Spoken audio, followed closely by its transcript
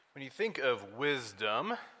When you think of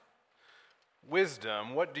wisdom,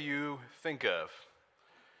 what do you think of?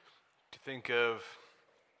 Do you think of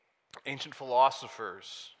ancient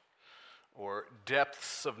philosophers or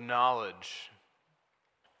depths of knowledge?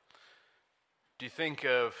 Do you think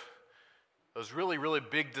of those really, really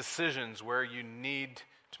big decisions where you need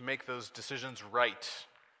to make those decisions right?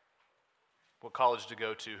 What college to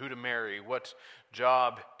go to, who to marry, what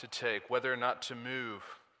job to take, whether or not to move?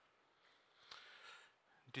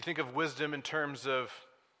 Do you think of wisdom in terms of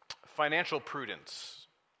financial prudence,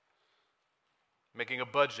 making a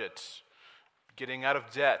budget, getting out of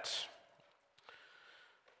debt?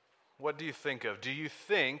 What do you think of? Do you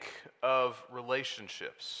think of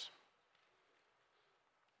relationships?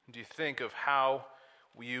 Do you think of how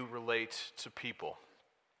you relate to people?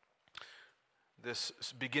 This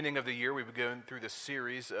beginning of the year, we've been going through this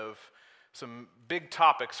series of some big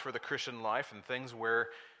topics for the Christian life and things where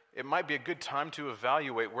it might be a good time to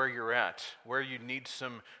evaluate where you're at, where you need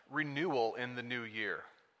some renewal in the new year.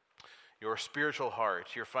 Your spiritual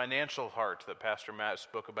heart, your financial heart that Pastor Matt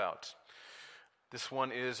spoke about. This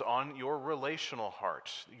one is on your relational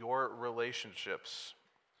heart, your relationships.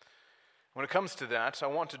 When it comes to that, I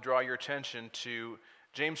want to draw your attention to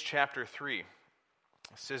James chapter 3.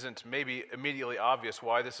 This isn't maybe immediately obvious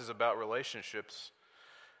why this is about relationships,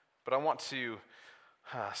 but I want to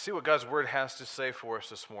see what God's Word has to say for us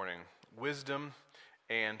this morning. Wisdom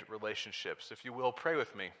and relationships. If you will, pray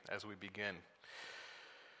with me as we begin.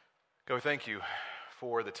 God, we thank you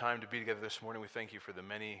for the time to be together this morning. We thank you for the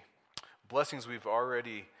many blessings we've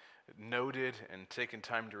already noted and taken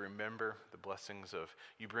time to remember. The blessings of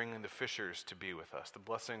you bringing the fishers to be with us. The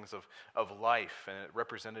blessings of life, and it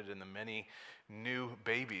represented in the many new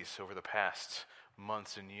babies over the past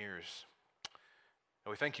months and years.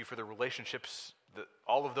 And we thank you for the relationships that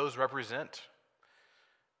all of those represent.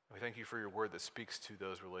 We thank you for your word that speaks to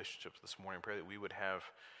those relationships this morning. Pray that we would have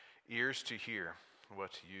ears to hear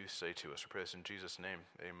what you say to us. We pray this in Jesus' name.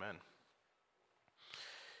 Amen.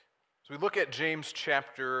 So we look at James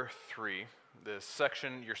chapter 3.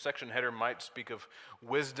 Your section header might speak of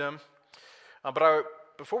wisdom.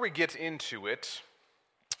 Before we get into it,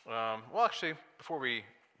 before we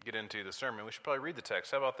get into the sermon, we should probably read the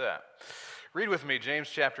text. How about that? Read with me James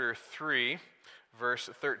chapter 3, verse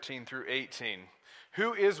 13 through 18.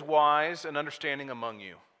 Who is wise and understanding among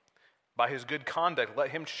you? By his good conduct, let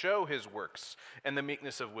him show his works and the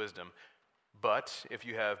meekness of wisdom. But if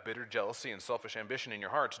you have bitter jealousy and selfish ambition in your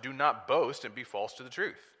hearts, do not boast and be false to the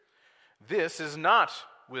truth. This is not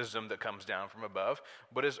wisdom that comes down from above,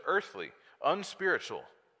 but is earthly, unspiritual,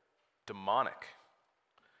 demonic.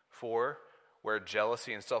 For where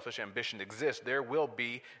jealousy and selfish ambition exist, there will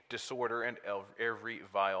be disorder and every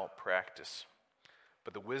vile practice.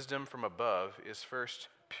 But the wisdom from above is first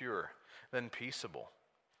pure, then peaceable,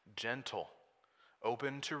 gentle,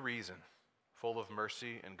 open to reason, full of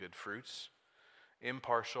mercy and good fruits,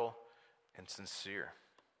 impartial and sincere.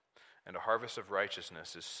 And a harvest of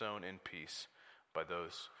righteousness is sown in peace by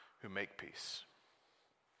those who make peace.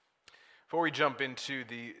 Before we jump into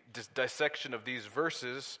the dissection of these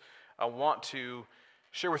verses, I want to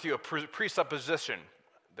share with you a presupposition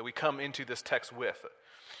that we come into this text with.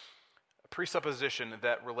 A presupposition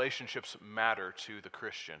that relationships matter to the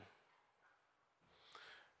Christian.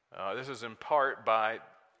 This is in part by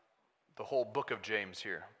the whole book of James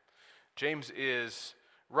here. James is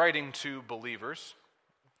writing to believers.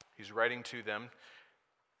 He's writing to them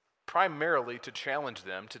primarily to challenge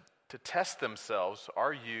them, to test themselves.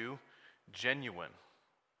 Are you genuine?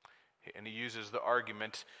 And he uses the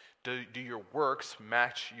argument, do your works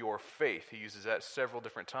match your faith? He uses that several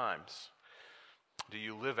different times. Do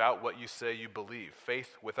you live out what you say you believe?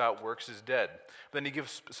 Faith without works is dead. Then he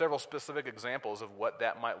gives several specific examples of what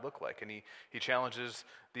that might look like. And he challenges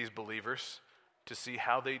these believers to see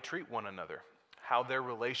how they treat one another, how their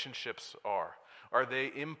relationships are. Are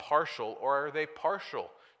they impartial or are they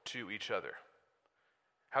partial to each other?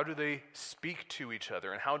 How do they speak to each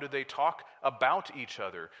other, and how do they talk about each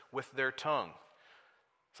other with their tongue?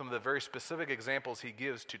 Some of the very specific examples he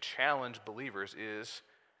gives to challenge believers is,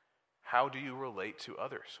 how do you relate to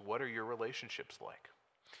others? What are your relationships like?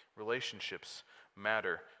 Relationships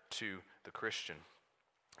matter to the Christian.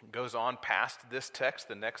 It goes on past this text.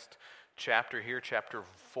 The next chapter here, chapter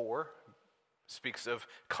 4, speaks of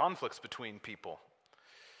conflicts between people.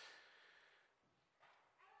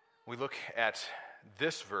 We look at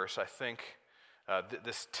this verse, I think,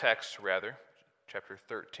 this text rather, chapter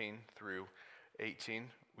 13 through 18,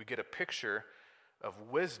 we get a picture of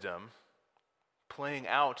wisdom playing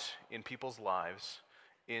out in people's lives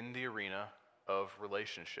in the arena of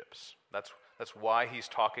relationships. That's That's why he's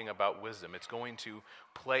talking about wisdom. It's going to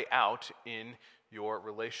play out in your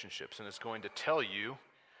relationships, and it's going to tell you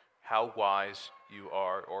how wise you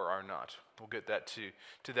are or are not. We'll get that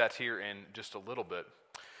to that here in just a little bit.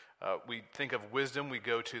 We think of wisdom, we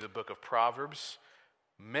go to the book of Proverbs.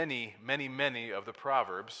 Many of the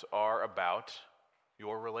Proverbs are about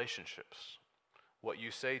your relationships. What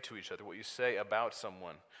you say to each other, what you say about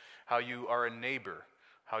someone, how you are a neighbor,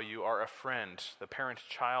 how you are a friend, the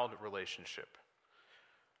parent-child relationship.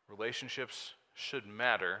 Relationships should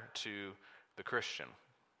matter to the Christian.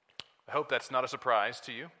 I hope that's not a surprise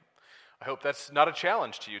to you. I hope that's not a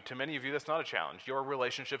challenge to you. To many of you, that's not a challenge. Your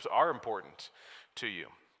relationships are important to you.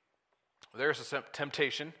 There's a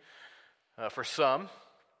temptation for some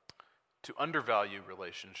to undervalue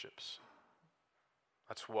relationships.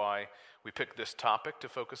 That's why we picked this topic to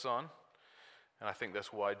focus on, and I think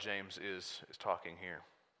that's why James is talking here.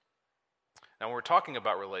 Now, when we're talking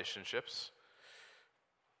about relationships,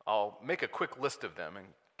 I'll make a quick list of them in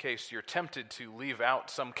case you're tempted to leave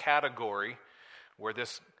out some category where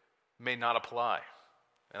this may not apply.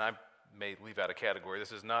 And I may leave out a category.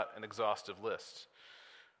 This is not an exhaustive list.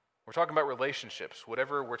 We're talking about relationships.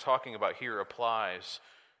 Whatever we're talking about here applies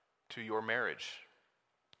to your marriage,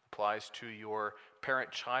 applies to your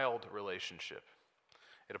parent-child relationship.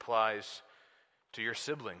 It applies to your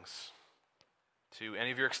siblings, to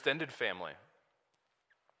any of your extended family.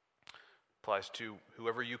 Applies to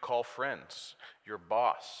whoever you call friends, your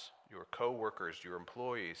boss, your co-workers, your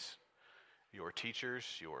employees, your teachers,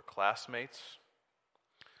 your classmates.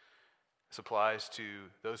 This applies to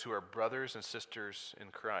those who are brothers and sisters in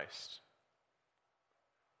Christ.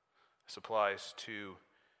 This applies to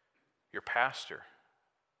your pastor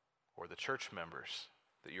or the church members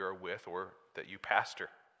that you are with or that you pastor.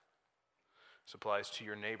 This applies to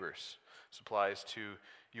your neighbors. This applies to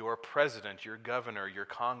your president, your governor, your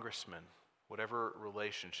congressman, whatever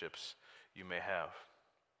relationships you may have.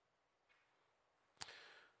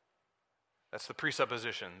 That's the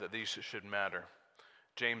presupposition that these should matter.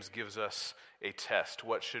 James gives us a test.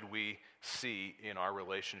 What should we see in our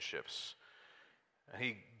relationships? And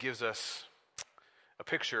he gives us a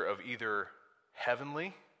picture of either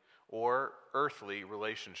heavenly or earthly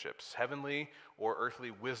relationships, heavenly or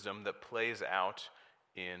earthly wisdom that plays out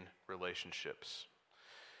in relationships.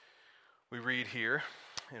 We read here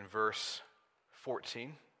in verse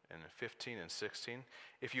 14 and 15 and 16,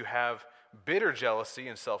 if you have bitter jealousy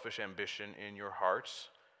and selfish ambition in your hearts,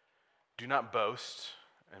 do not boast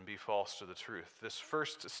and be false to the truth. This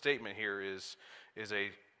first statement here is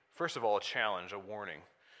first of all, a challenge, a warning.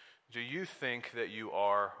 Do you think that you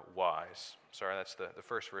are wise? Sorry, that's the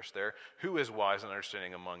first verse there. Who is wise and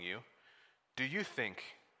understanding among you? Do you think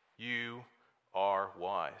you are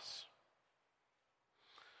wise?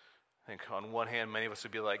 I think on one hand, many of us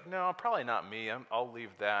would be like, no, probably not me. I'll leave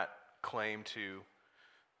that claim to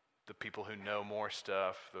the people who know more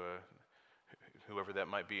stuff, whoever that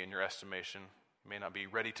might be in your estimation. You may not be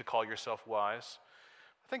ready to call yourself wise.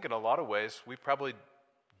 I think in a lot of ways, we probably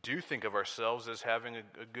do think of ourselves as having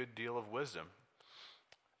a good deal of wisdom.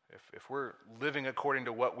 If we're living according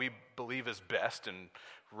to what we believe is best and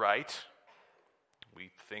right, we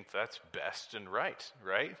think that's best and right?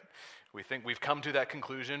 We think we've come to that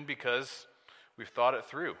conclusion because we've thought it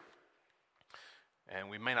through. And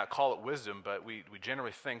we may not call it wisdom, but we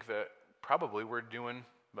generally think that probably we're doing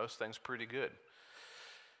most things pretty good.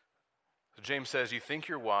 So James says, you think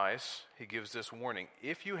you're wise. He gives this warning.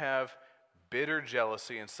 If you have bitter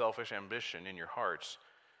jealousy and selfish ambition in your hearts,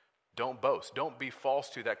 don't boast. Don't be false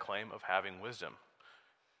to that claim of having wisdom.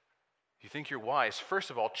 If you think you're wise, first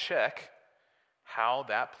of all, check how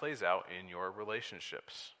that plays out in your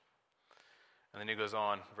relationships. And then he goes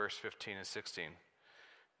on, verse 15 and 16.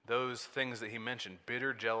 Those things that he mentioned,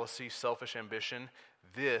 bitter jealousy, selfish ambition,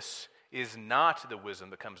 this is not the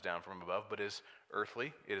wisdom that comes down from above, but is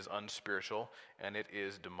earthly, it is unspiritual, and it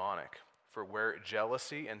is demonic. For where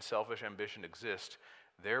jealousy and selfish ambition exist,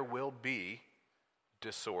 there will be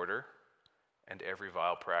disorder and every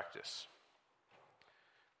vile practice.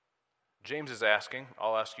 James is asking,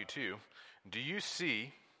 I'll ask you too, do you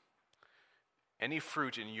see any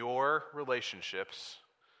fruit in your relationships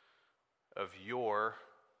of your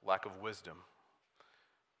lack of wisdom?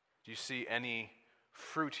 Do you see any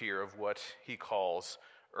fruit here of what he calls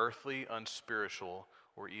earthly, unspiritual,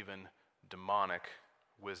 or even demonic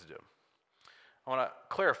wisdom? I want to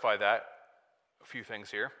clarify that, a few things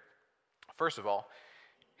here. First of all,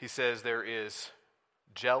 he says there is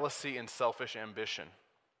jealousy and selfish ambition.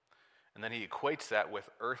 And then he equates that with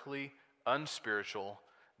earthly, unspiritual,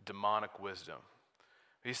 demonic wisdom.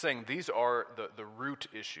 He's saying these are the root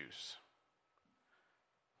issues.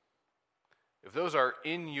 if those are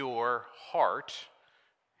in your heart,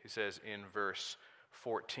 he says in verse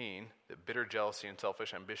 14, that bitter jealousy and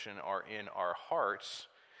selfish ambition are in our hearts.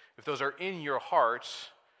 If those are in your hearts,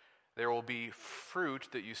 there will be fruit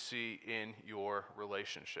that you see in your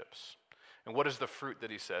relationships. And what is the fruit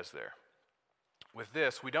that he says there? With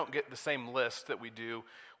this, we don't get the same list that we do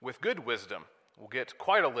with good wisdom. We'll get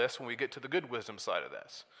quite a list when we get to the good wisdom side of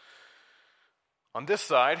this. On this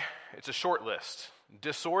side, it's a short list.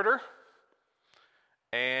 Disorder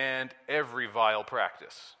and every vile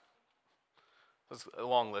practice. That's a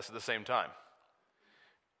long list at the same time.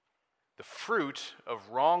 The fruit of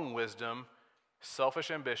wrong wisdom,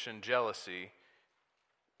 selfish ambition, jealousy,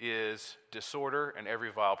 is disorder and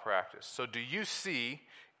every vile practice. So do you see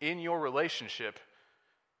in your relationship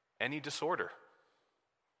any disorder?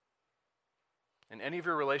 In any of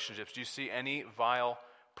your relationships, do you see any vile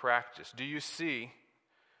practice? Do you see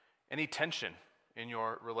any tension in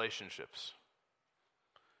your relationships?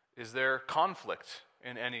 Is there conflict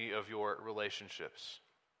in any of your relationships?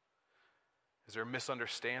 Is there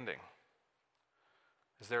misunderstanding?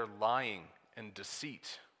 Is there lying and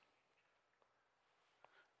deceit?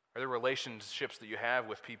 Are there relationships that you have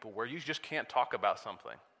with people where you just can't talk about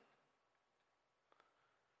something?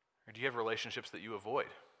 Or do you have relationships that you avoid?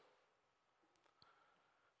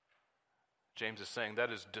 James is saying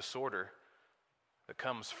that is disorder that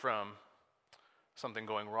comes from something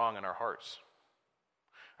going wrong in our hearts.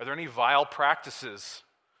 Are there any vile practices?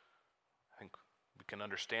 I think we can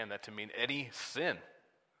understand that to mean any sin.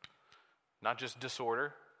 Not just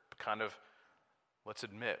disorder, but kind of, let's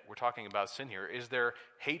admit, we're talking about sin here. Is there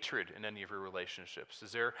hatred in any of your relationships?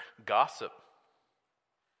 Is there gossip?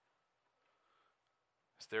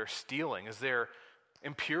 Is there stealing? Is there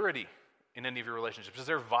impurity in any of your relationships? Is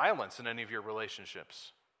there violence in any of your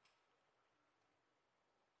relationships?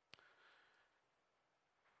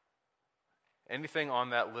 Anything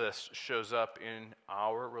on that list shows up in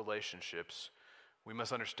our relationships, we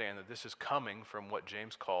must understand that this is coming from what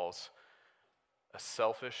James calls a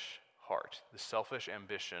selfish heart, the selfish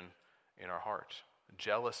ambition in our heart.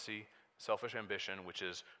 Jealousy, selfish ambition, which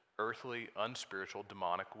is earthly, unspiritual,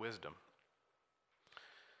 demonic wisdom.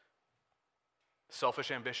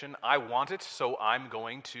 Selfish ambition, I want it, so I'm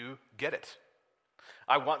going to get it.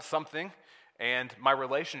 I want something, and my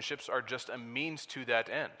relationships are just a means to that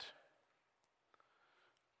end.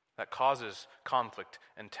 That causes conflict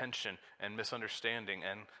and tension and misunderstanding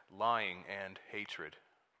and lying and hatred.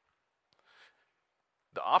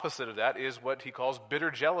 The opposite of that is what he calls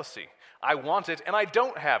bitter jealousy. I want it and I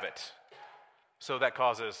don't have it. So that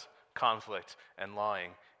causes conflict and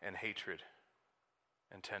lying and hatred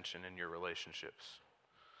and tension in your relationships.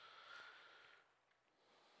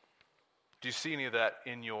 Do you see any of that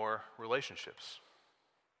in your relationships?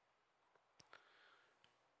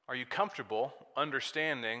 Are you comfortable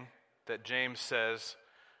understanding that James says,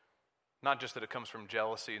 not just that it comes from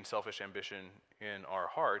jealousy and selfish ambition in our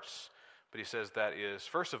hearts, but he says that is,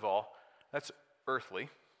 first of all, that's earthly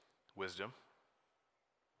wisdom.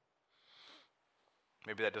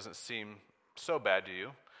 Maybe that doesn't seem so bad to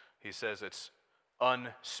you. He says it's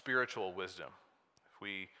unspiritual wisdom. If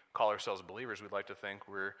we call ourselves believers, we'd like to think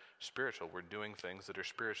we're spiritual. We're doing things that are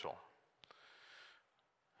spiritual.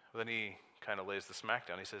 Then he kind of lays the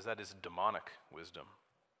smackdown. He says that is demonic wisdom.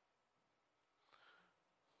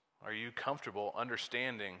 Are you comfortable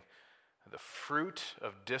understanding the fruit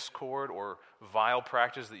of discord or vile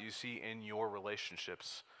practice that you see in your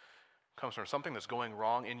relationships comes from something that's going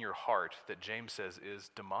wrong in your heart that James says is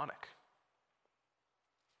demonic?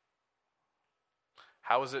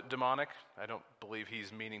 How is it demonic? I don't believe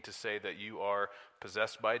he's meaning to say that you are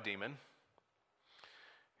possessed by a demon.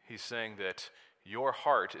 He's saying that your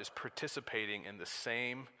heart is participating in the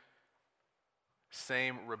same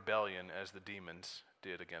rebellion as the demons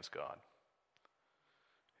did against God.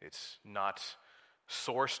 It's not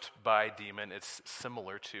sourced by a demon. It's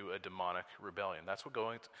similar to a demonic rebellion. That's what's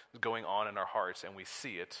going on in our hearts, and we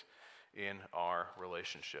see it in our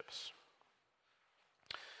relationships.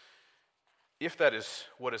 If that is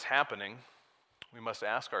what is happening, we must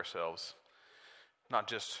ask ourselves, not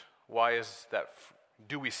just why is that,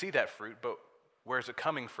 do we see that fruit, but where is it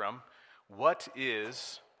coming from? What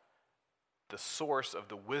is the source of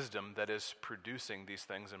the wisdom that is producing these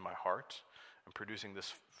things in my heart and producing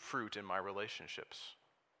this fruit in my relationships?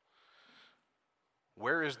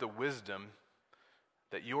 Where is the wisdom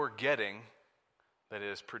that you're getting that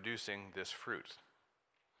is producing this fruit?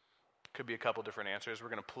 Could be a couple different answers. We're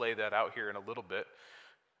going to play that out here in a little bit.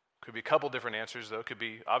 Could be a couple different answers, though. Could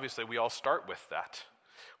be, obviously, we all start with that.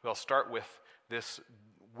 We all start with this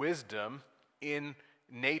wisdom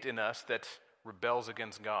innate in us that rebels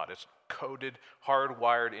against God. It's coded,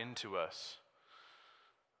 hardwired into us.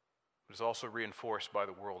 But it's also reinforced by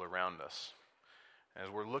the world around us. As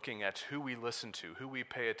we're looking at who we listen to, who we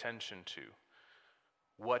pay attention to,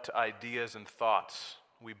 what ideas and thoughts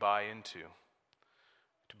we buy into,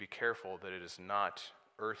 to be careful that it is not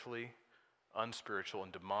earthly, unspiritual,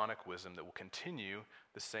 and demonic wisdom that will continue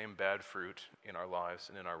the same bad fruit in our lives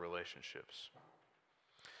and in our relationships.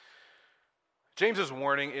 James's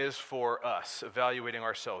warning is for us, evaluating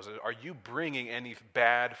ourselves. Are you bringing any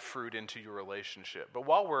bad fruit into your relationship? But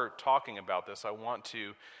while we're talking about this, I want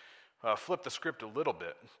to flip the script a little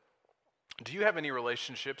bit. Do you have any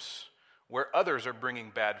relationships where others are bringing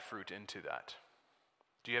bad fruit into that?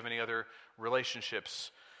 Do you have any other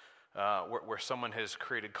relationships where someone has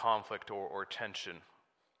created conflict or tension?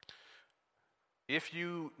 If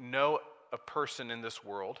you know a person in this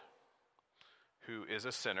world who is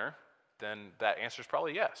a sinner, then that answer is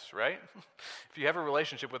probably yes, right? If you have a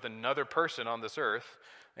relationship with another person on this earth,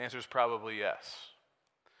 the answer is probably yes.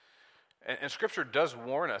 And Scripture does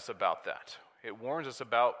warn us about that. It warns us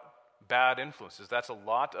about bad influences. That's a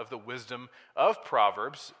lot of the wisdom of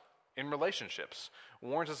Proverbs in relationships.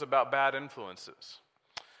 Warns us about bad influences.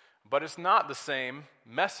 But it's not the same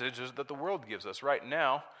message as that the world gives us. Right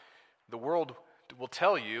now, the world will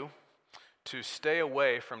tell you to stay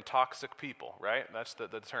away from toxic people, right? That's the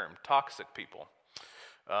term, toxic people.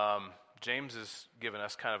 James has given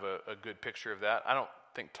us kind of a good picture of that. I don't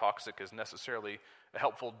think toxic is necessarily a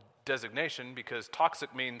helpful designation because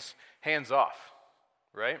toxic means hands off,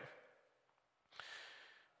 right?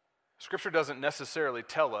 Scripture doesn't necessarily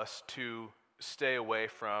tell us to stay away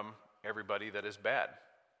from everybody that is bad.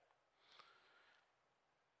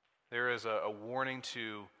 There is a warning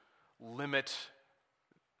to limit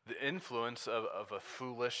the influence of a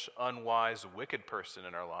foolish, unwise, wicked person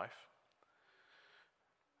in our life.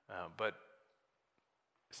 But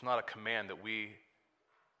it's not a command that we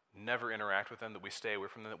never interact with them, that we stay away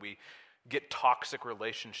from them, that we get toxic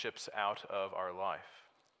relationships out of our life.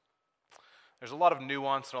 There's a lot of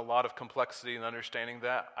nuance and a lot of complexity in understanding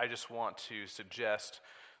that. I just want to suggest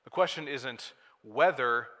the question isn't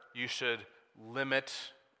whether you should limit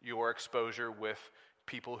your exposure with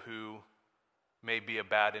people who may be a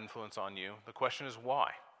bad influence on you. The question is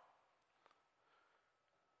why?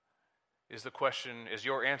 Is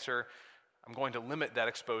your answer, I'm going to limit that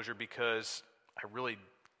exposure because I really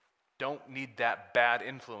don't need that bad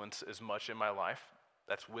influence as much in my life?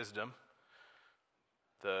 That's wisdom.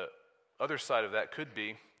 The other side of that could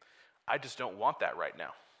be, I just don't want that right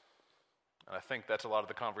now. And I think that's a lot of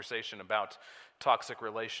the conversation about toxic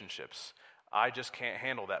relationships. I just can't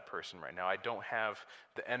handle that person right now. I don't have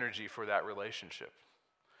the energy for that relationship.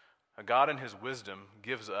 God in His wisdom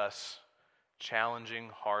gives us challenging,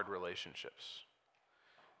 hard relationships.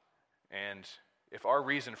 And if our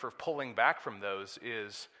reason for pulling back from those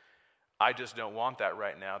is, I just don't want that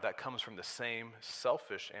right now, that comes from the same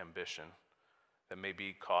selfish ambition that may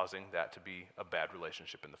be causing that to be a bad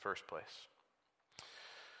relationship in the first place.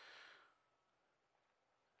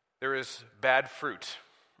 There is bad fruit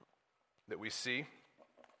that we see.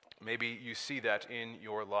 Maybe you see that in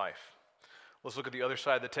your life. Let's look at the other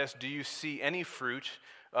side of the test. Do you see any fruit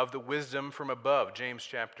of the wisdom from above? James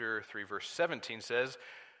chapter 3 verse 17 says,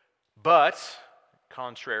 but,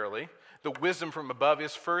 contrarily, the wisdom from above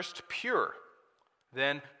is first pure,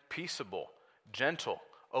 then peaceable, gentle,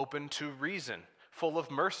 open to reason, full of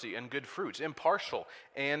mercy and good fruits, impartial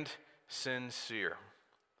and sincere.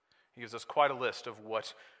 He gives us quite a list of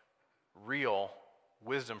what real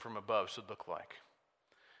wisdom from above should look like.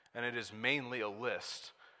 And it is mainly a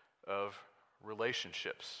list of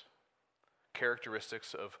relationships,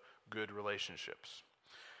 characteristics of good relationships.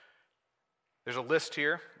 There's a list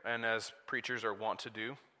here, and as preachers are wont to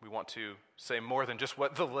do, we want to say more than just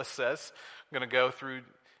what the list says. I'm going to go through,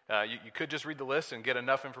 you could just read the list and get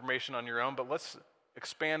enough information on your own, but let's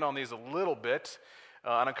expand on these a little bit.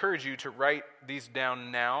 And encourage you to write these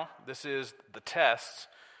down now. This is the test,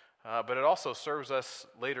 but it also serves us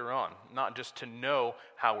later on, not just to know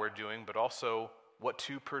how we're doing, but also what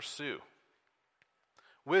to pursue.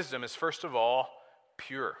 Wisdom is, first of all,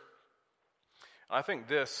 pure. I think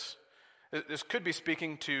this could be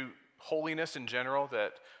speaking to holiness in general,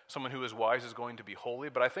 that someone who is wise is going to be holy,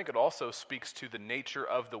 but I think it also speaks to the nature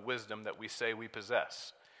of the wisdom that we say we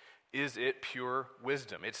possess. Is it pure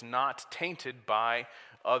wisdom? It's not tainted by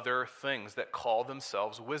other things that call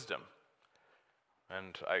themselves wisdom.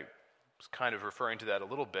 And I was kind of referring to that a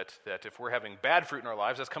little bit, that if we're having bad fruit in our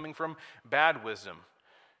lives, that's coming from bad wisdom.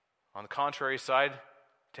 On the contrary side,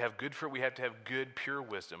 to have good fruit, we have to have good, pure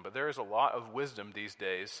wisdom. But there is a lot of wisdom these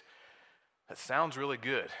days that sounds really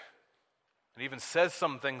good. and even says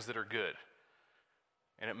some things that are good.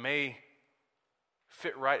 And it may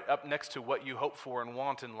fit right up next to what you hope for and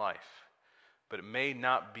want in life, but it may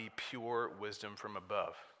not be pure wisdom from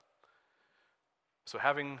above. So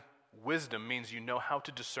having wisdom means you know how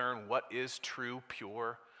to discern what is true,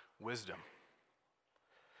 pure wisdom.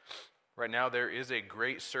 Right now, there is a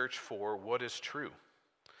great search for what is true.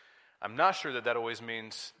 I'm not sure that always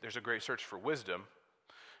means there's a great search for wisdom.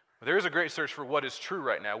 But there is a great search for what is true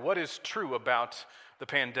right now. What is true about the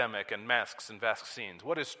pandemic and masks and vaccines?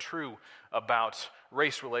 What is true about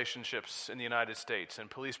race relationships in the United States and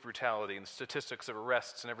police brutality and statistics of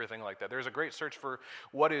arrests and everything like that? There's a great search for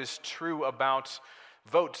what is true about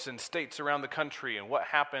votes in states around the country and what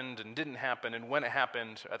happened and didn't happen and when it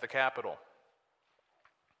happened at the Capitol.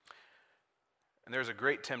 And there's a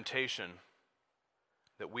great temptation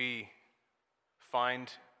that we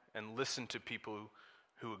find and listen to people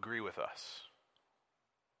who agree with us.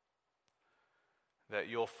 That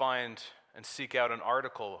you'll find and seek out an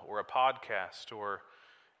article or a podcast or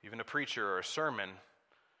even a preacher or a sermon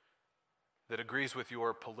that agrees with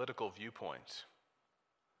your political viewpoint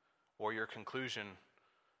or your conclusion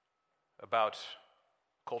about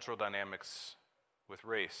cultural dynamics with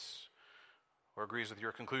race, or agrees with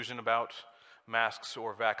your conclusion about masks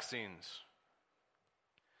or vaccines.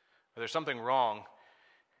 But there's something wrong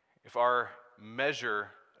if our measure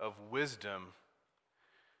of wisdom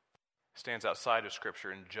stands outside of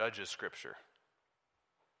Scripture and judges Scripture.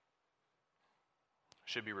 It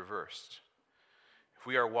should be reversed. If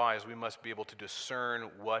we are wise, we must be able to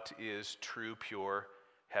discern what is true, pure,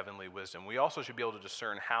 heavenly wisdom. We also should be able to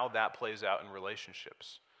discern how that plays out in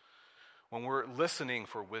relationships. When we're listening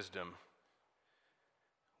for wisdom,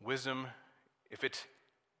 if it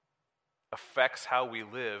affects how we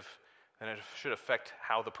live, then it should affect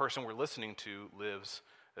how the person we're listening to lives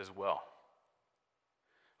as well.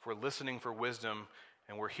 If we're listening for wisdom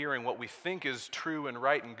and we're hearing what we think is true and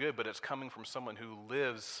right and good, but it's coming from someone who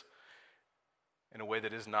lives in a way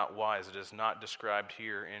that is not wise, it is not described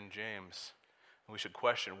here in James, we should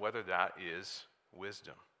question whether that is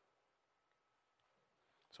wisdom.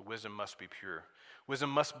 So wisdom must be pure. Wisdom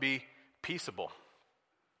must be peaceable.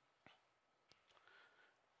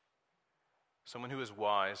 Someone who is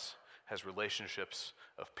wise has relationships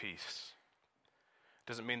of peace.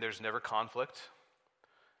 Doesn't mean there's never conflict.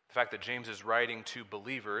 The fact that James is writing to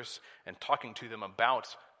believers and talking to them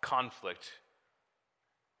about conflict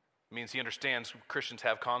means he understands Christians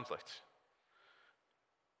have conflict.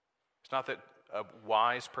 It's not that a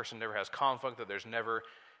wise person never has conflict, that there's never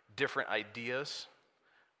different ideas,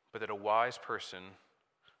 but that a wise person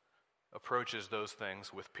approaches those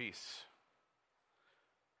things with peace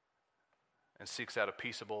and seeks out a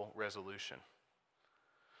peaceable resolution.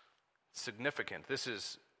 Significant. This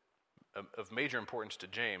is of major importance to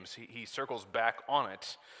James. He circles back on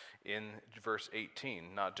it in verse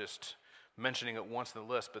 18, not just mentioning it once in the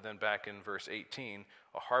list, but then back in verse 18,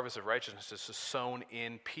 a harvest of righteousness is sown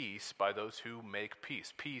in peace by those who make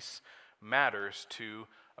peace. Peace matters to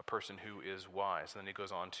a person who is wise. And then he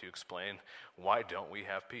goes on to explain, why don't we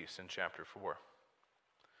have peace in chapter 4?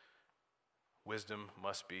 Wisdom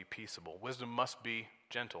must be peaceable. Wisdom must be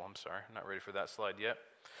gentle. I'm not ready for that slide yet.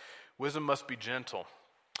 Wisdom must be gentle.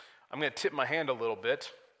 I'm going to tip my hand a little bit.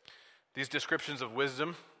 These descriptions of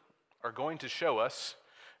wisdom are going to show us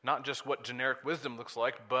not just what generic wisdom looks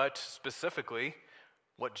like, but specifically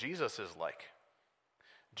what Jesus is like.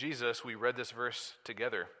 Jesus, we read this verse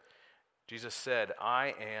together. Jesus said,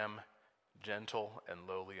 I am gentle and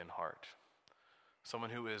lowly in heart. Someone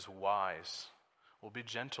who is wise will be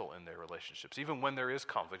gentle in their relationships. Even when there is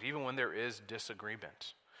conflict, even when there is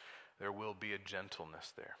disagreement, there will be a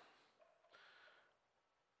gentleness there.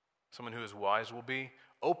 Someone who is wise will be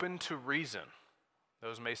open to reason.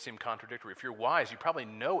 Those may seem contradictory. If you're wise, you probably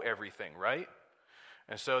know everything, right?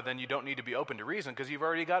 And so then you don't need to be open to reason because you've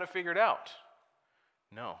already got it figured out.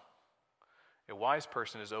 No. A wise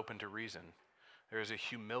person is open to reason. There is a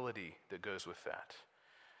humility that goes with that.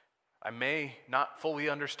 I may not fully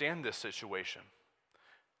understand this situation.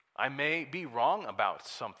 I may be wrong about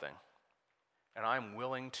something, and I'm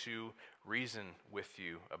willing to reason with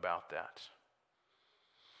you about that.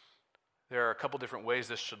 There are a couple different ways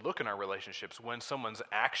this should look in our relationships. When someone's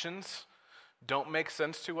actions don't make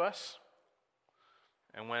sense to us,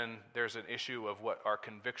 and when there's an issue of what our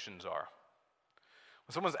convictions are.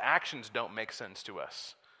 When someone's actions don't make sense to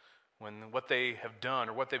us, when what they have done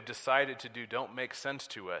or what they've decided to do don't make sense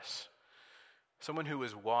to us, someone who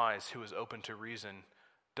is wise, who is open to reason,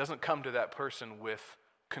 doesn't come to that person with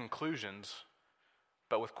conclusions,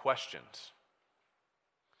 but with questions.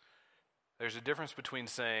 There's a difference between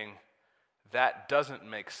saying, that doesn't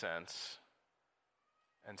make sense,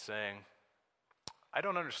 and saying, I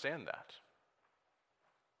don't understand that.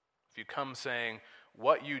 If you come saying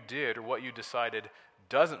what you did or what you decided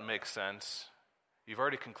doesn't make sense, you've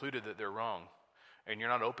already concluded that they're wrong, and you're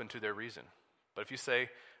not open to their reason. But if you say,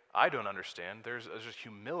 I don't understand, there's just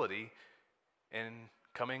humility in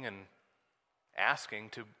coming and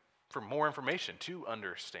asking for more information to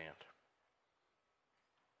understand.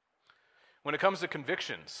 When it comes to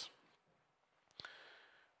convictions,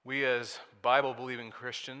 we as Bible-believing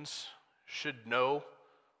Christians should know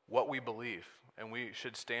what we believe, and we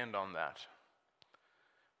should stand on that.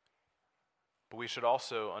 But we should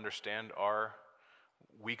also understand our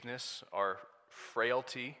weakness, our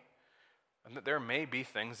frailty, and that there may be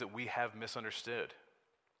things that we have misunderstood.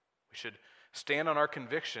 We should stand on our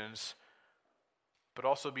convictions, but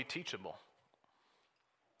also be teachable.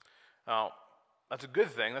 Now, that's a good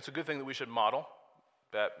thing. That's a good thing that we should model.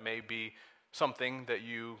 That may be something that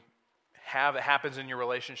you have that happens in your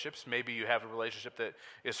relationships. Maybe you have a relationship that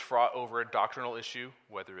is fraught over a doctrinal issue,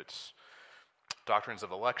 whether it's doctrines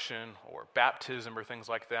of election or baptism or things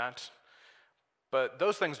like that. But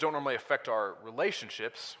those things don't normally affect our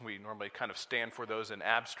relationships. We normally kind of stand for those in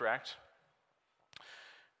abstract.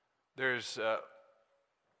 There's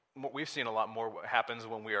what we've seen a lot more what happens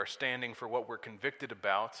when we are standing for what we're convicted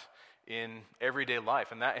about in everyday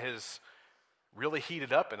life, and that has really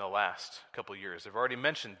heated up in the last couple of years. I've already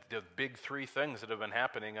mentioned the big three things that have been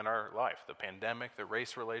happening in our life: the pandemic, the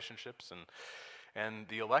race relationships, and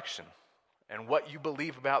the election. And what you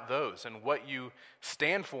believe about those and what you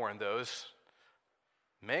stand for in those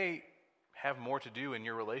may have more to do in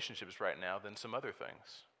your relationships right now than some other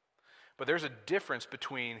things. But there's a difference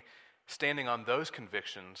between standing on those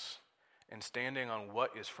convictions and standing on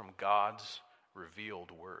what is from God's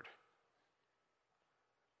revealed word.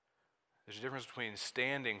 There's a difference between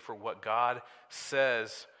standing for what God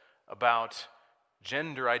says about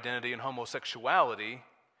gender identity and homosexuality,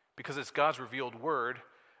 because it's God's revealed word,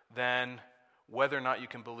 than whether or not you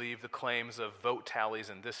can believe the claims of vote tallies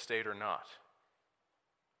in this state or not.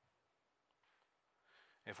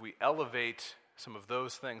 If we elevate some of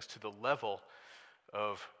those things to the level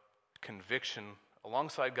of conviction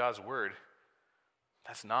alongside God's word,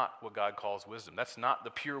 that's not what God calls wisdom. That's not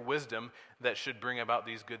the pure wisdom that should bring about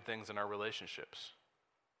these good things in our relationships.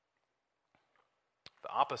 The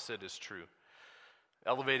opposite is true.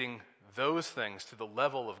 Elevating those things to the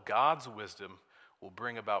level of God's wisdom will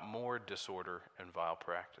bring about more disorder and vile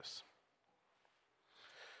practice.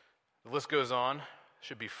 The list goes on. It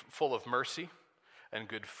should be full of mercy and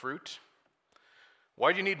good fruit.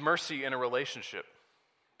 Why do you need mercy in a relationship?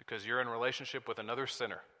 Because you're in a relationship with another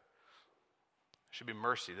sinner. It should be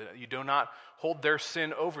mercy, that you do not hold their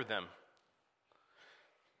sin over them.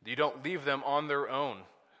 You don't leave them on their own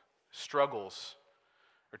struggles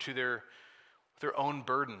or to their own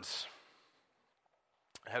burdens.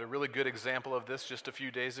 I had a really good example of this just a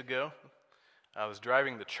few days ago. I was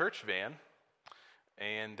driving the church van,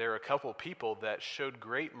 and there were a couple people that showed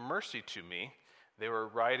great mercy to me. They were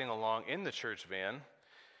riding along in the church van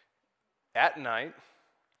at night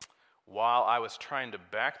while I was trying to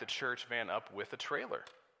back the church van up with a trailer.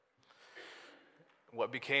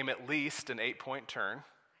 What became at least an 8-point turn.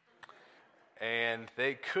 And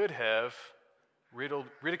they could have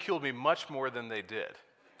ridiculed me much more than they did.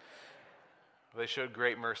 They showed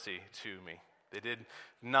great mercy to me. They did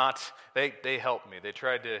not, they helped me.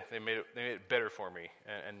 They made it better for me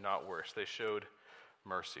and not worse. They showed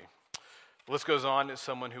mercy. The list goes on. As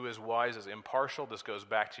someone who is wise is impartial. This goes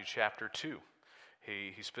back to chapter 2.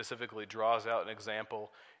 He specifically draws out an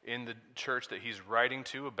example in the church that he's writing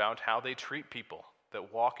to about how they treat people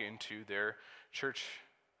that walk into their church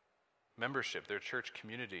membership, their church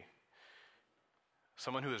community.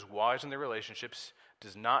 Someone who is wise in their relationships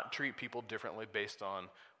does not treat people differently based on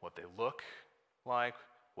what they look like,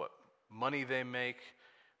 what money they make,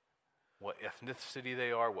 what ethnicity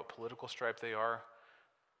they are, what political stripe they are.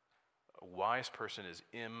 A wise person is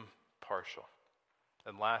impartial.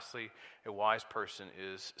 And lastly, a wise person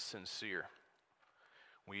is sincere.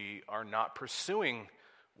 We are not pursuing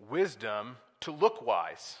wisdom to look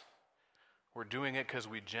wise. We're doing it because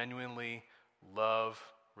we genuinely love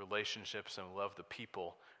relationships and love the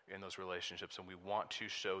people in those relationships, and we want to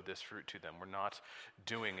show this fruit to them. We're not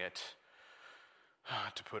doing it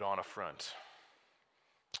to put on a front.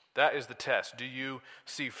 That is the test. Do you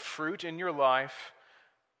see fruit in your life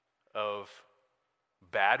of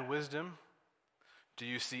bad wisdom? Do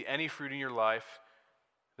you see any fruit in your life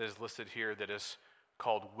that is listed here that is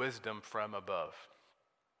called wisdom from above?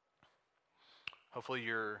 Hopefully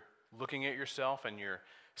you're looking at yourself and you're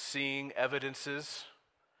seeing evidences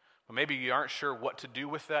Maybe you aren't sure what to do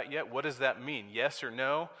with that yet. What does that mean? Yes or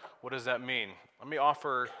no? What does that mean? Let me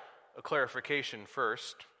offer a clarification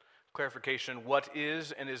first. Clarification, what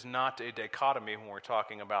is and is not a dichotomy when we're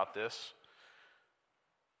talking about this.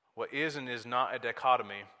 What is and is not a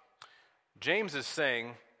dichotomy. James is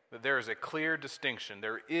saying that there is a clear distinction.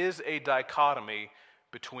 There is a dichotomy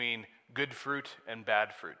between good fruit and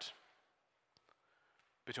bad fruit.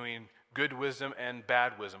 Between good wisdom and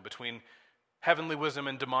bad wisdom. Between heavenly wisdom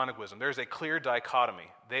and demonic wisdom. There's a clear dichotomy.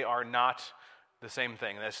 They are not the same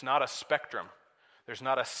thing. It's not a spectrum. There's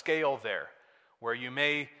not a scale there where you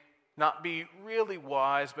may not be really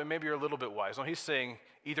wise, but maybe you're a little bit wise. No, he's saying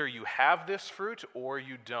either you have this fruit or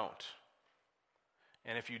you don't.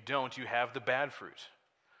 And if you don't, you have the bad fruit.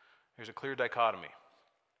 There's a clear dichotomy.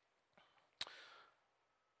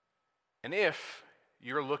 And if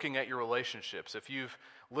you're looking at your relationships, if you've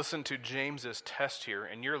listened to James's test here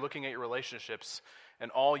and you're looking at your relationships and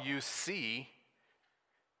all you see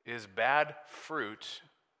is bad fruit,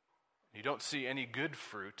 you don't see any good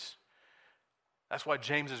fruit, that's why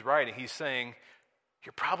James is writing. He's saying,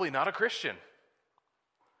 you're probably not a Christian.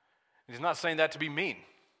 He's not saying that to be mean.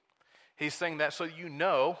 He's saying that so you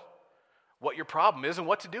know what your problem is and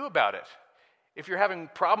what to do about it. If you're having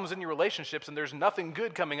problems in your relationships and there's nothing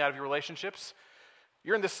good coming out of your relationships,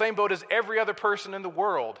 you're in the same boat as every other person in the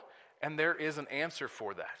world, and there is an answer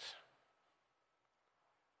for that.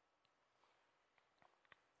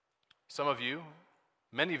 Some of you,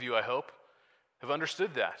 many of you I hope, have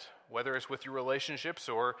understood that, whether it's with your relationships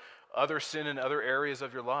or other sin in other areas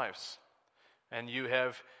of your lives. And you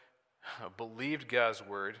have believed God's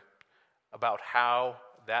word about how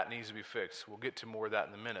that needs to be fixed. We'll get to more of that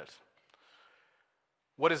in a minute.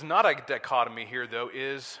 What is not a dichotomy here, though,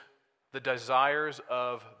 is the desires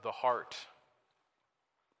of the heart.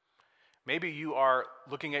 Maybe you are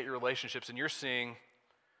looking at your relationships and you're seeing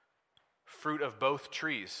fruit of both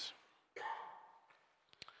trees.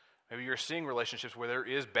 Maybe you're seeing relationships where there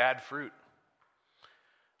is bad fruit.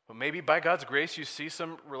 But maybe by God's grace you see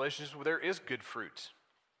some relationships where there is good fruit.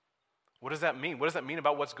 What does that mean? What does that mean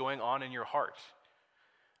about what's going on in your heart?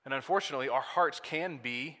 And unfortunately, our hearts can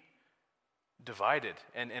be divided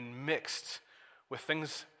and mixed with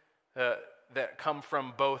things that come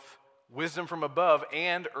from both wisdom from above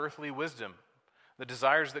and earthly wisdom, the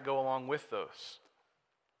desires that go along with those.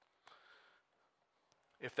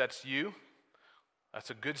 If that's you, that's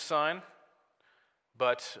a good sign,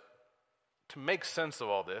 but to make sense of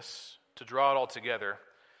all this, to draw it all together,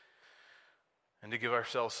 and to give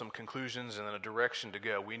ourselves some conclusions and then a direction to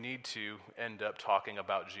go, we need to end up talking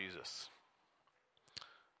about Jesus.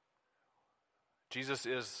 Jesus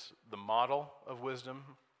is the model of wisdom.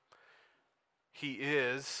 He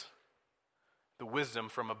is the wisdom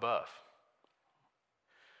from above.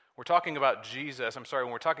 When we're talking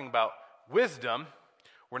about wisdom,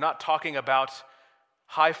 we're not talking about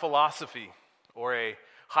high philosophy or a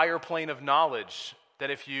higher plane of knowledge that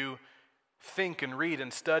if you think and read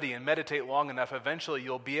and study and meditate long enough, eventually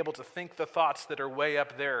you'll be able to think the thoughts that are way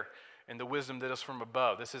up there in the wisdom that is from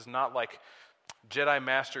above. This is not like Jedi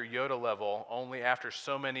Master Yoda level, only after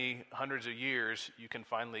so many hundreds of years you can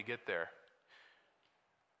finally get there.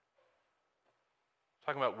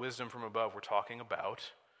 Talking about wisdom from above, we're talking about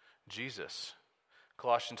Jesus.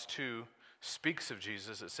 Colossians 2 speaks of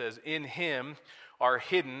Jesus. It says, in him are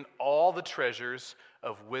hidden all the treasures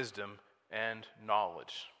of wisdom and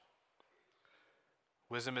knowledge.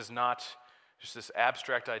 Wisdom is not just this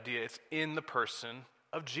abstract idea. It's in the person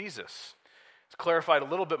of Jesus. It's clarified a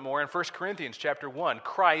little bit more in 1 Corinthians chapter 1.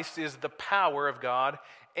 Christ is the power of God,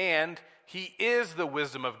 and he is the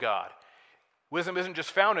wisdom of God. Wisdom isn't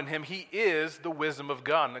just found in him. He is the wisdom of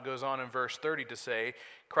God. And it goes on in verse 30 to say,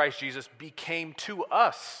 Christ Jesus became to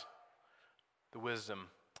us the wisdom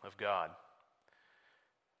of God.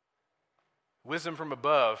 Wisdom from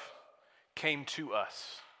above came to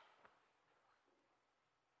us.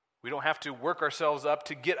 We don't have to work ourselves up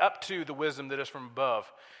to get up to the wisdom that is from above.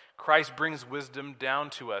 Christ brings wisdom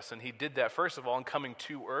down to us, and he did that, first of all, in coming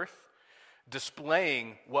to earth,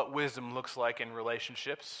 displaying what wisdom looks like in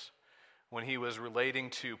relationships when he was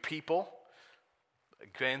relating to people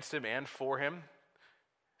against him and for him.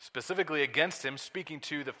 Specifically against him, speaking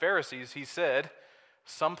to the Pharisees, he said,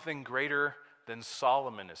 something greater than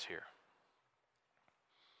Solomon is here.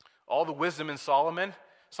 All the wisdom in Solomon,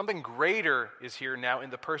 something greater is here now in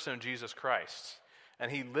the person of Jesus Christ.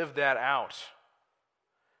 And he lived that out.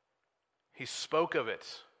 He spoke of it.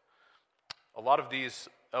 A lot of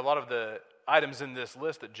the items in this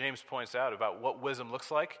list that James points out about what wisdom looks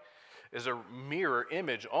like is a mirror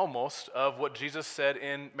image almost of what Jesus said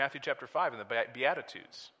in Matthew chapter 5 in the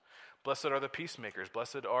Beatitudes. Blessed are the peacemakers.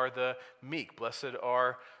 Blessed are the meek. Blessed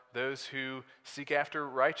are those who seek after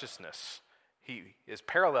righteousness. He is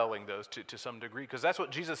paralleling those to some degree, because that's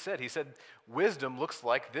what Jesus said. He said, wisdom looks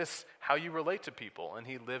like this, how you relate to people, and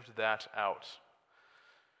he lived that out.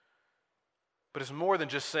 But it's more than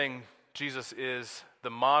just saying Jesus is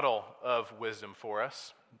the model of wisdom for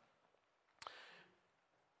us.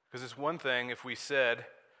 Because it's one thing if we said,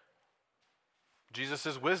 Jesus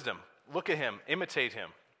is wisdom. Look at him, imitate him.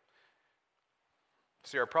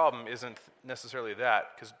 See, our problem isn't necessarily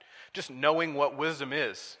that, because just knowing what wisdom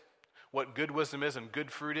is, what good wisdom is and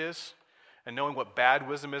good fruit is, and knowing what bad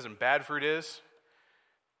wisdom is and bad fruit is,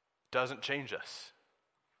 doesn't change us.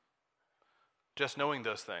 Just knowing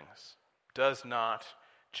those things does not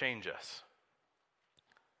change us.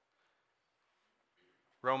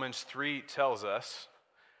 Romans 3 tells us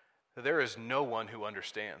that there is no one who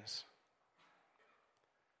understands.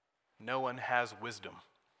 No one has wisdom.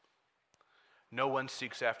 No one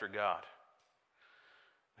seeks after God.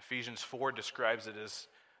 Ephesians 4 describes it as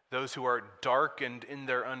those who are darkened in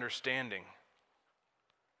their understanding.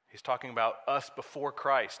 He's talking about us before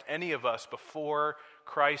Christ. Any of us before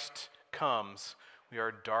Christ comes, we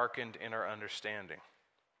are darkened in our understanding.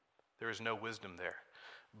 There is no wisdom there.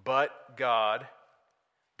 But God,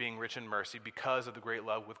 being rich in mercy, because of the great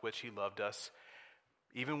love with which he loved us,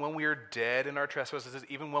 even when we were dead in our trespasses,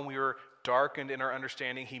 even when we were darkened in our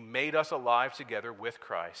understanding, he made us alive together with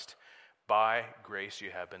Christ. By grace you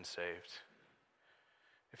have been saved.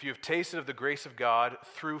 If you have tasted of the grace of God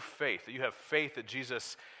through faith, that you have faith that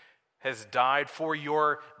Jesus has died for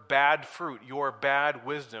your bad fruit, your bad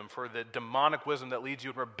wisdom, for the demonic wisdom that leads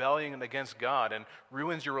you in rebellion against God and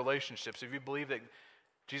ruins your relationships, if you believe that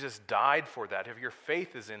Jesus died for that, if your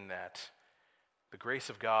faith is in that, the grace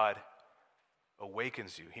of God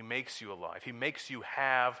awakens you. He makes you alive. He makes you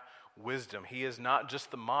have wisdom. He is not just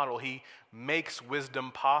the model. He makes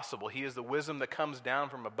wisdom possible. He is the wisdom that comes down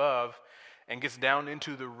from above and gets down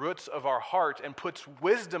into the roots of our heart and puts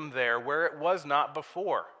wisdom there where it was not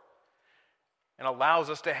before, and allows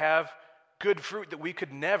us to have good fruit that we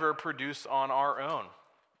could never produce on our own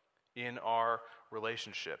in our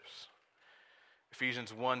relationships.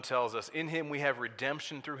 Ephesians 1 tells us, in him we have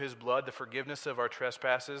redemption through his blood, the forgiveness of our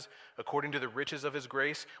trespasses, according to the riches of his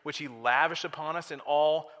grace, which he lavished upon us in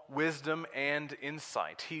all wisdom and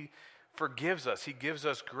insight. He forgives us. He gives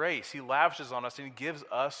us grace. He lavishes on us, and he gives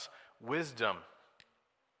us wisdom.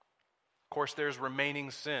 Of course, there's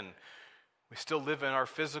remaining sin. We still live in our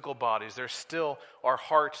physical bodies. There's still our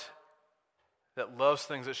heart that loves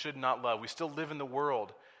things it should not love. We still live in the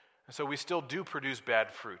world, and so we still do produce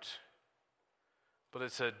bad fruit. But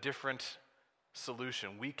it's a different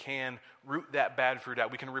solution. We can root that bad fruit out.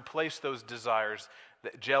 We can replace those desires,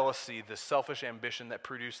 that jealousy, the selfish ambition that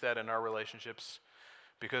produce that in our relationships,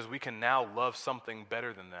 because we can now love something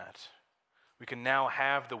better than that. We can now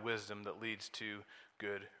have the wisdom that leads to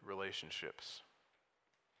good relationships.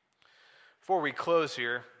 Before we close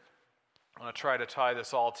here, I want to try to tie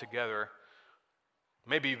this all together.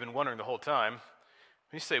 Maybe you've been wondering the whole time, when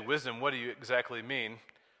you say wisdom, what do you exactly mean?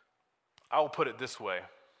 I'll put it this way.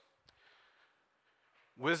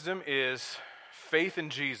 Wisdom is faith in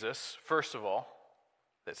Jesus, first of all,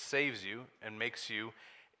 that saves you and makes you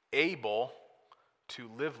able to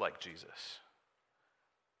live like Jesus.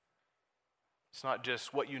 It's not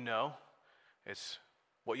just what you know, it's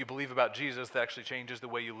what you believe about Jesus that actually changes the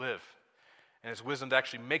way you live. And it's wisdom that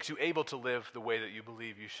actually makes you able to live the way that you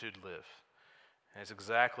believe you should live. And it's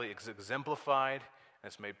exemplified and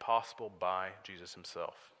it's made possible by Jesus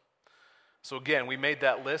himself. So again, we made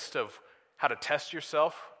that list of how to test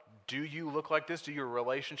yourself. Do you look like this? Do your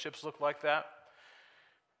relationships look like that?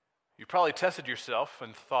 You probably tested yourself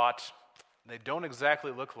and thought, they don't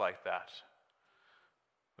exactly look like that.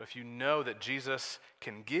 But if you know that Jesus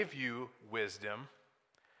can give you wisdom,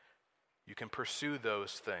 you can pursue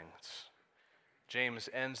those things. James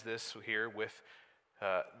ends this here with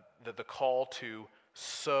the call to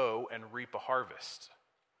sow and reap a harvest,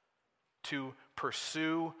 to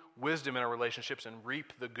pursue wisdom in our relationships and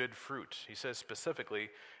reap the good fruit. He says specifically,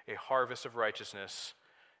 a harvest of righteousness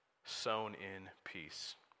sown in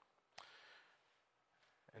peace.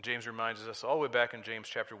 And James reminds us all the way back in James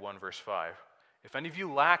chapter 1, verse 5, if any of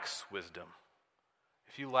you lacks wisdom,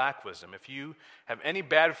 if you have any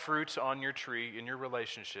bad fruits on your tree in your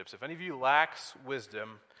relationships, if any of you lacks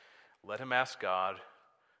wisdom, let him ask God,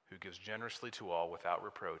 who gives generously to all without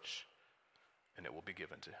reproach, and it will be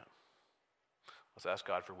given to him. Let's ask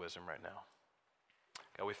God for wisdom right now.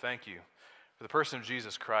 God, we thank you for the person of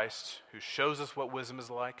Jesus Christ, who shows us what wisdom is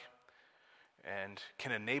like and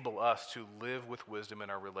can enable us to live with wisdom in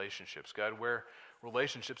our relationships. God, where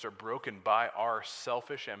relationships are broken by our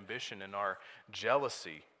selfish ambition and our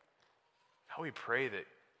jealousy, how we pray that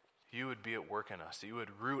you would be at work in us, that you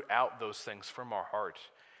would root out those things from our heart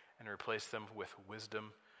and replace them with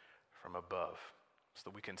wisdom from above, so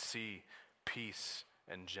that we can see peace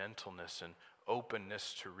and gentleness and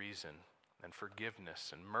openness to reason and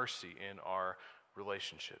forgiveness and mercy in our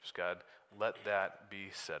relationships. God, let that be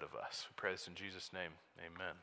said of us. We pray this in Jesus' name. Amen.